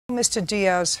Mr.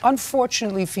 Diaz,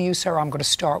 unfortunately for you, sir, I'm going to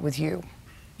start with you.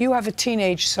 You have a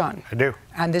teenage son. I do.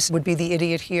 And this would be the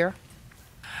idiot here?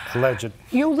 Alleged.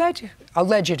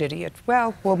 Alleged idiot.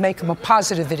 Well, we'll make him a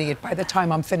positive idiot by the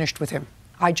time I'm finished with him.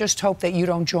 I just hope that you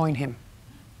don't join him.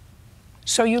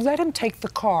 So you let him take the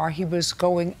car. He was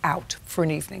going out for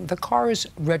an evening. The car is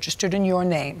registered in your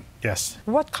name. Yes.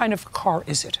 What kind of car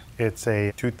is it? It's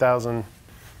a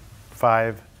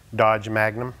 2005 Dodge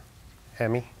Magnum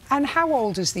Hemi. And how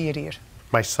old is the idiot?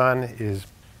 My son is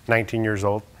 19 years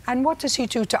old. And what does he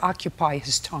do to occupy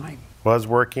his time? Was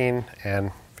working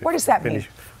and... What does that mean?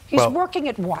 He's working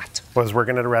at what? Was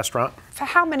working at a restaurant. For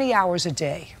how many hours a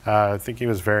day? I think he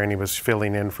was varying. He was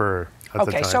filling in for at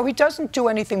the time. Okay, so he doesn't do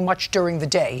anything much during the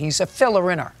day. He's a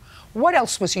filler-inner. What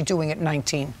else was he doing at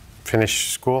 19?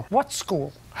 Finished school. What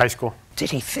school? High school.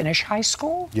 Did he finish high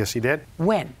school? Yes, he did.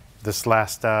 When? This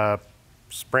last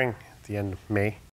spring, at the end of May.